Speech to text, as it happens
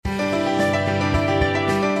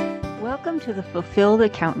to The Fulfilled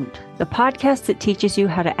Accountant, the podcast that teaches you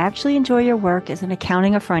how to actually enjoy your work as an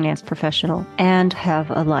accounting or finance professional and have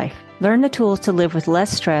a life. Learn the tools to live with less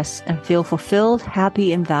stress and feel fulfilled,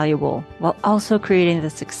 happy, and valuable, while also creating the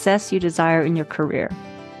success you desire in your career.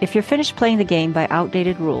 If you're finished playing the game by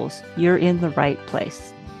outdated rules, you're in the right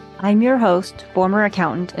place. I'm your host, former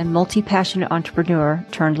accountant and multi-passionate entrepreneur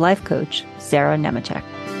turned life coach, Sarah Nemechek.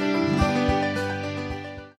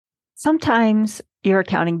 Sometimes your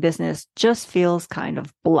accounting business just feels kind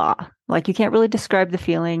of blah. Like you can't really describe the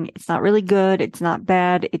feeling. It's not really good. It's not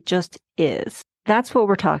bad. It just is. That's what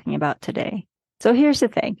we're talking about today. So here's the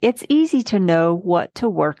thing. It's easy to know what to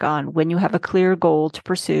work on when you have a clear goal to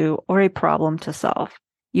pursue or a problem to solve.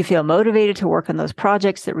 You feel motivated to work on those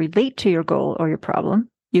projects that relate to your goal or your problem.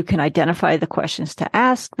 You can identify the questions to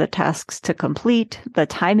ask, the tasks to complete, the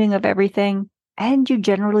timing of everything, and you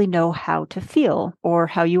generally know how to feel or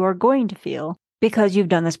how you are going to feel because you've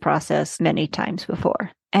done this process many times before.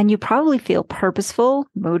 And you probably feel purposeful,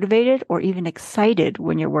 motivated, or even excited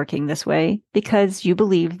when you're working this way because you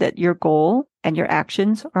believe that your goal and your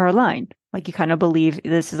actions are aligned. Like you kind of believe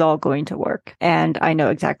this is all going to work and I know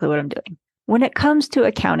exactly what I'm doing. When it comes to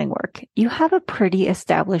accounting work, you have a pretty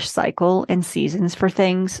established cycle and seasons for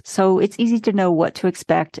things, so it's easy to know what to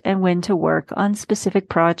expect and when to work on specific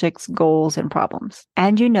projects, goals, and problems.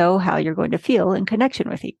 And you know how you're going to feel in connection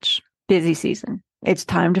with each. Busy season. It's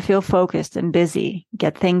time to feel focused and busy,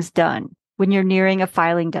 get things done. When you're nearing a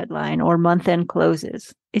filing deadline or month-end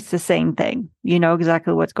closes, it's the same thing. You know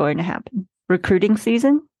exactly what's going to happen. Recruiting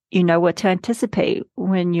season. You know what to anticipate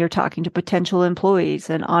when you're talking to potential employees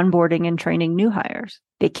and onboarding and training new hires.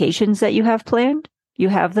 Vacations that you have planned, you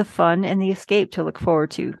have the fun and the escape to look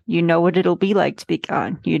forward to. You know what it'll be like to be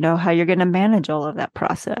gone. You know how you're going to manage all of that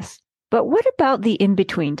process. But what about the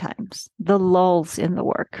in-between times, the lulls in the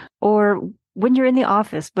work, or when you're in the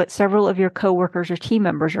office, but several of your coworkers or team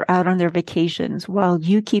members are out on their vacations while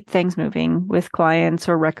you keep things moving with clients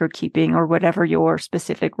or record keeping or whatever your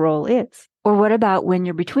specific role is? Or what about when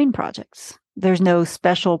you're between projects? There's no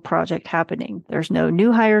special project happening. There's no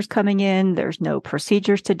new hires coming in. There's no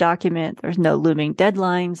procedures to document. There's no looming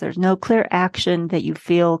deadlines. There's no clear action that you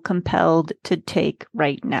feel compelled to take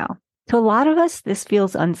right now. To a lot of us, this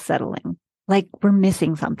feels unsettling, like we're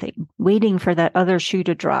missing something, waiting for that other shoe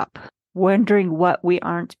to drop, wondering what we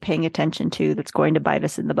aren't paying attention to that's going to bite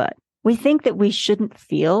us in the butt. We think that we shouldn't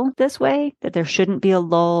feel this way, that there shouldn't be a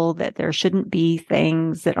lull, that there shouldn't be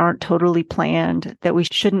things that aren't totally planned, that we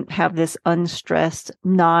shouldn't have this unstressed,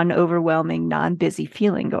 non-overwhelming, non-busy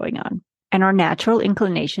feeling going on. And our natural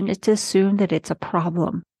inclination is to assume that it's a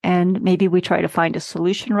problem. And maybe we try to find a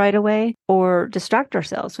solution right away or distract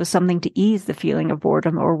ourselves with something to ease the feeling of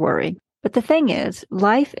boredom or worry. But the thing is,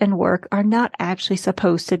 life and work are not actually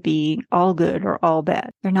supposed to be all good or all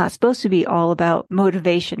bad. They're not supposed to be all about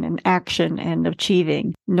motivation and action and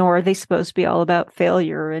achieving, nor are they supposed to be all about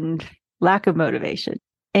failure and lack of motivation.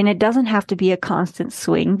 And it doesn't have to be a constant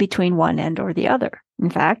swing between one end or the other. In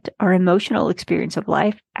fact, our emotional experience of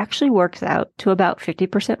life actually works out to about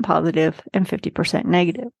 50% positive and 50%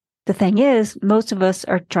 negative. The thing is, most of us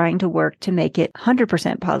are trying to work to make it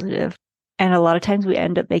 100% positive. And a lot of times we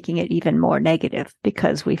end up making it even more negative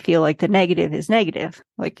because we feel like the negative is negative,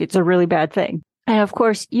 like it's a really bad thing. And of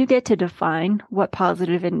course, you get to define what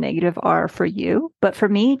positive and negative are for you. But for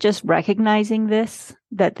me, just recognizing this,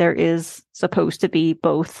 that there is supposed to be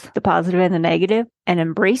both the positive and the negative, and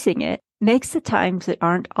embracing it, makes the times that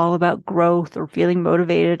aren't all about growth or feeling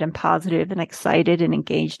motivated and positive and excited and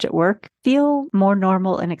engaged at work feel more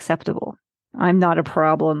normal and acceptable. I'm not a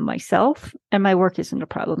problem myself, and my work isn't a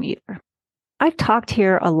problem either. I've talked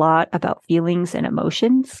here a lot about feelings and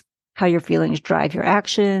emotions, how your feelings drive your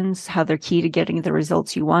actions, how they're key to getting the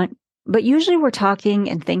results you want. But usually we're talking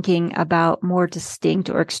and thinking about more distinct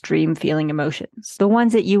or extreme feeling emotions, the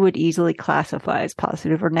ones that you would easily classify as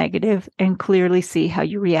positive or negative and clearly see how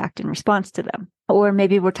you react in response to them. Or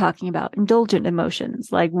maybe we're talking about indulgent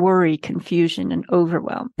emotions like worry, confusion, and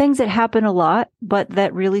overwhelm. Things that happen a lot, but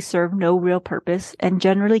that really serve no real purpose and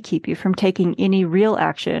generally keep you from taking any real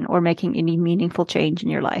action or making any meaningful change in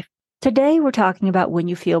your life. Today, we're talking about when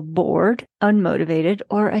you feel bored, unmotivated,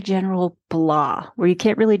 or a general blah, where you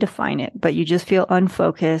can't really define it, but you just feel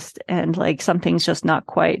unfocused and like something's just not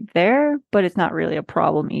quite there, but it's not really a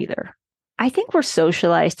problem either. I think we're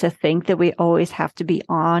socialized to think that we always have to be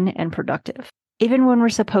on and productive. Even when we're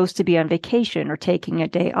supposed to be on vacation or taking a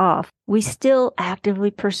day off, we still actively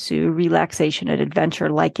pursue relaxation and adventure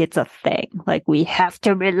like it's a thing. Like we have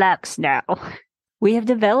to relax now. We have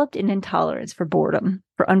developed an intolerance for boredom,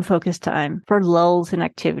 for unfocused time, for lulls in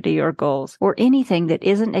activity or goals, or anything that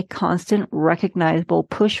isn't a constant, recognizable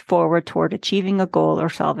push forward toward achieving a goal or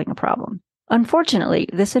solving a problem. Unfortunately,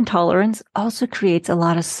 this intolerance also creates a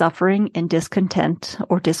lot of suffering and discontent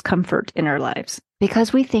or discomfort in our lives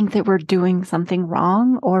because we think that we're doing something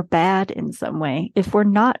wrong or bad in some way if we're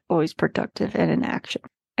not always productive and in action.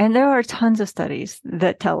 And there are tons of studies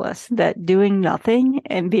that tell us that doing nothing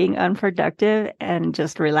and being unproductive and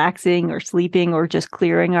just relaxing or sleeping or just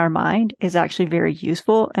clearing our mind is actually very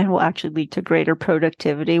useful and will actually lead to greater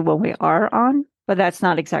productivity when we are on. But that's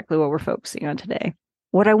not exactly what we're focusing on today.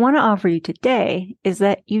 What I want to offer you today is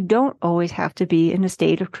that you don't always have to be in a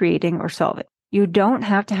state of creating or solving. You don't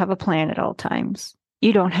have to have a plan at all times.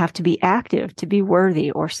 You don't have to be active to be worthy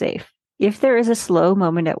or safe. If there is a slow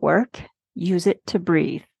moment at work, use it to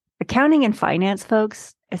breathe. Accounting and finance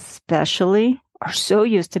folks, especially, are so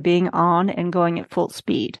used to being on and going at full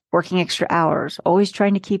speed, working extra hours, always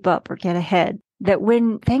trying to keep up or get ahead, that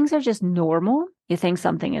when things are just normal, you think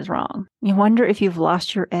something is wrong. You wonder if you've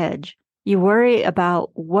lost your edge. You worry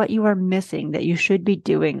about what you are missing that you should be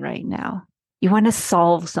doing right now. You want to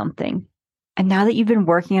solve something. And now that you've been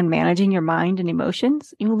working on managing your mind and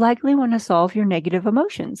emotions, you likely want to solve your negative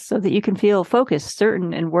emotions so that you can feel focused,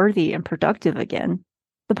 certain, and worthy and productive again.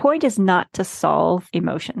 The point is not to solve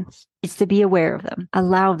emotions. It's to be aware of them,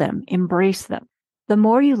 allow them, embrace them. The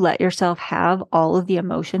more you let yourself have all of the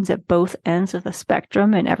emotions at both ends of the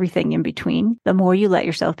spectrum and everything in between, the more you let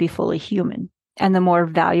yourself be fully human. And the more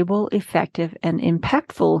valuable, effective, and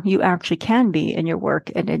impactful you actually can be in your work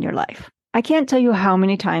and in your life. I can't tell you how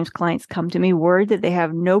many times clients come to me worried that they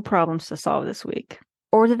have no problems to solve this week,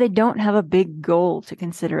 or that they don't have a big goal to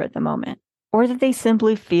consider at the moment, or that they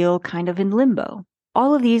simply feel kind of in limbo.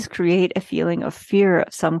 All of these create a feeling of fear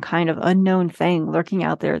of some kind of unknown thing lurking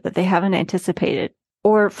out there that they haven't anticipated,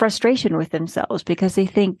 or frustration with themselves because they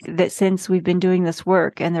think that since we've been doing this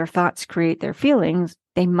work and their thoughts create their feelings,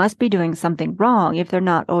 they must be doing something wrong if they're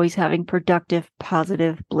not always having productive,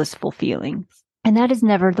 positive, blissful feelings. And that is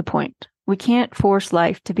never the point. We can't force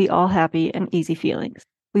life to be all happy and easy feelings.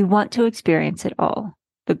 We want to experience it all.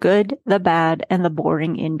 The good, the bad, and the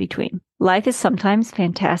boring in between. Life is sometimes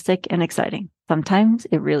fantastic and exciting. Sometimes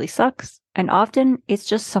it really sucks, and often it's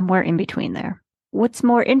just somewhere in between there. What's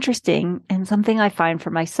more interesting, and something I find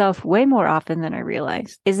for myself way more often than I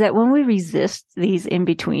realize, is that when we resist these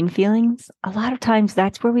in-between feelings, a lot of times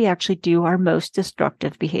that's where we actually do our most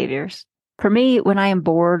destructive behaviors. For me, when I am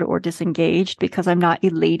bored or disengaged because I'm not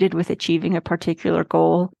elated with achieving a particular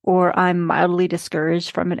goal, or I'm mildly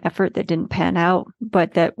discouraged from an effort that didn't pan out,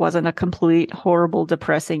 but that wasn't a complete, horrible,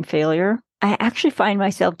 depressing failure, I actually find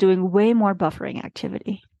myself doing way more buffering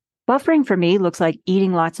activity. Buffering for me looks like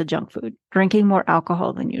eating lots of junk food, drinking more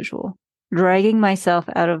alcohol than usual, dragging myself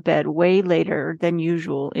out of bed way later than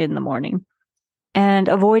usual in the morning, and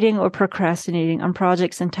avoiding or procrastinating on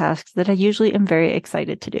projects and tasks that I usually am very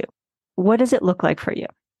excited to do. What does it look like for you?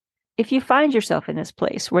 If you find yourself in this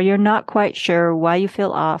place where you're not quite sure why you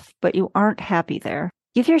feel off, but you aren't happy there,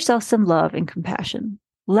 give yourself some love and compassion.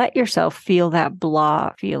 Let yourself feel that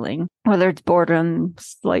blah feeling, whether it's boredom,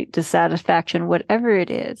 slight dissatisfaction, whatever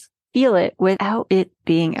it is. Feel it without it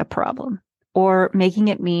being a problem or making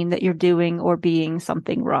it mean that you're doing or being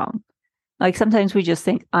something wrong. Like sometimes we just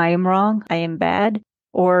think, I am wrong, I am bad,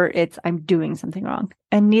 or it's I'm doing something wrong.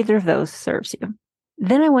 And neither of those serves you.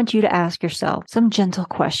 Then I want you to ask yourself some gentle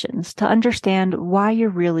questions to understand why you're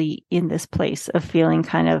really in this place of feeling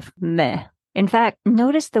kind of meh. In fact,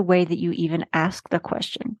 notice the way that you even ask the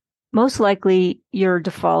question. Most likely, your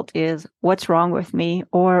default is, what's wrong with me?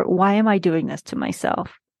 Or why am I doing this to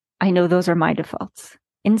myself? I know those are my defaults.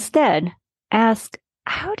 Instead, ask,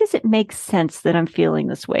 how does it make sense that I'm feeling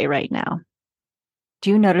this way right now? Do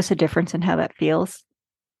you notice a difference in how that feels?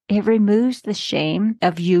 It removes the shame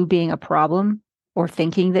of you being a problem or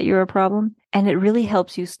thinking that you're a problem, and it really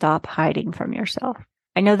helps you stop hiding from yourself.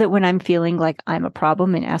 I know that when I'm feeling like I'm a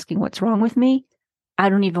problem and asking what's wrong with me, I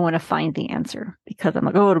don't even want to find the answer because I'm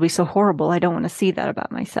like, oh, it'll be so horrible. I don't want to see that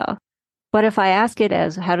about myself. But if I ask it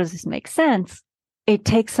as, how does this make sense? It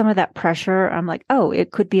takes some of that pressure. I'm like, oh,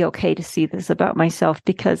 it could be okay to see this about myself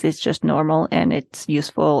because it's just normal and it's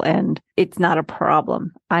useful and it's not a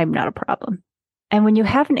problem. I'm not a problem. And when you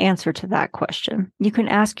have an answer to that question, you can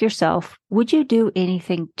ask yourself, would you do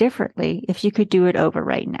anything differently if you could do it over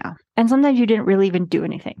right now? And sometimes you didn't really even do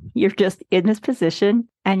anything. You're just in this position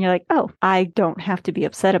and you're like, oh, I don't have to be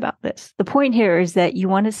upset about this. The point here is that you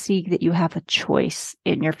want to see that you have a choice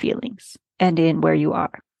in your feelings and in where you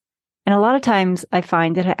are. And a lot of times I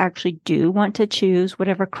find that I actually do want to choose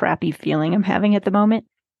whatever crappy feeling I'm having at the moment,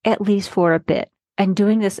 at least for a bit. And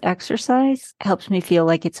doing this exercise helps me feel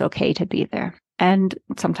like it's okay to be there. And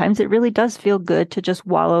sometimes it really does feel good to just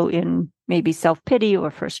wallow in maybe self-pity or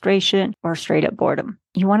frustration or straight up boredom.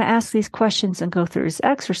 You want to ask these questions and go through this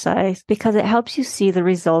exercise because it helps you see the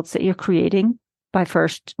results that you're creating by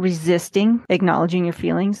first resisting acknowledging your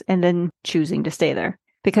feelings and then choosing to stay there.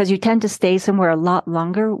 Because you tend to stay somewhere a lot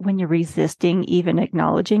longer when you're resisting even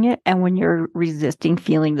acknowledging it and when you're resisting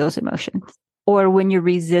feeling those emotions. Or when you're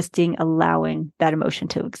resisting allowing that emotion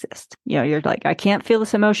to exist. You're like, I can't feel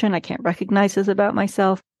this emotion. I can't recognize this about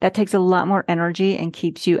myself. That takes a lot more energy and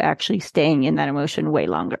keeps you actually staying in that emotion way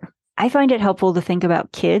longer. I find it helpful to think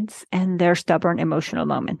about kids and their stubborn emotional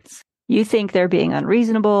moments. You think they're being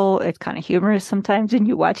unreasonable. It's kind of humorous sometimes when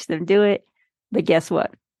you watch them do it. But guess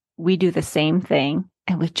what? We do the same thing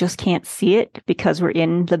and we just can't see it because we're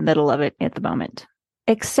in the middle of it at the moment.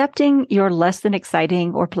 Accepting your less than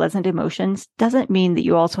exciting or pleasant emotions doesn't mean that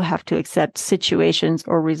you also have to accept situations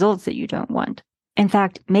or results that you don't want. In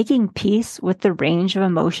fact, making peace with the range of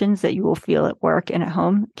emotions that you will feel at work and at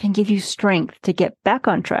home can give you strength to get back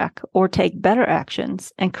on track or take better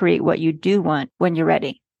actions and create what you do want when you're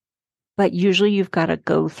ready. But usually you've got to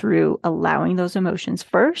go through allowing those emotions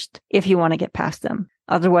first if you want to get past them.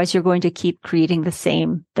 Otherwise, you're going to keep creating the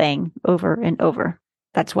same thing over and over.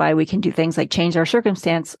 That's why we can do things like change our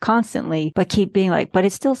circumstance constantly, but keep being like, but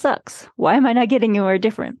it still sucks. Why am I not getting anywhere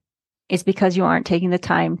different? It's because you aren't taking the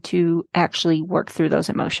time to actually work through those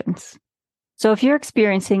emotions. So if you're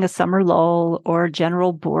experiencing a summer lull or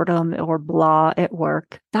general boredom or blah at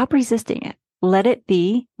work, stop resisting it. Let it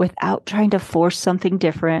be without trying to force something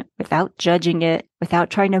different, without judging it, without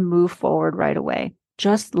trying to move forward right away.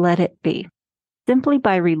 Just let it be. Simply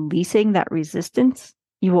by releasing that resistance,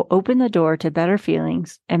 you will open the door to better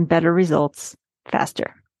feelings and better results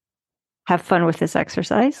faster. Have fun with this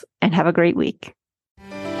exercise and have a great week.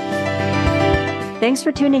 Thanks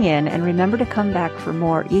for tuning in, and remember to come back for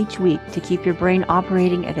more each week to keep your brain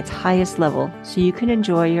operating at its highest level so you can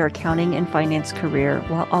enjoy your accounting and finance career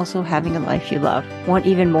while also having a life you love. Want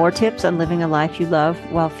even more tips on living a life you love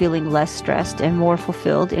while feeling less stressed and more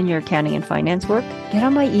fulfilled in your accounting and finance work? Get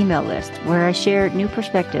on my email list where I share new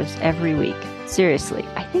perspectives every week. Seriously,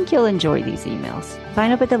 I think you'll enjoy these emails.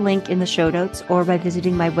 Sign up at the link in the show notes or by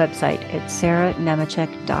visiting my website at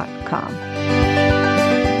sarahnemechek.com.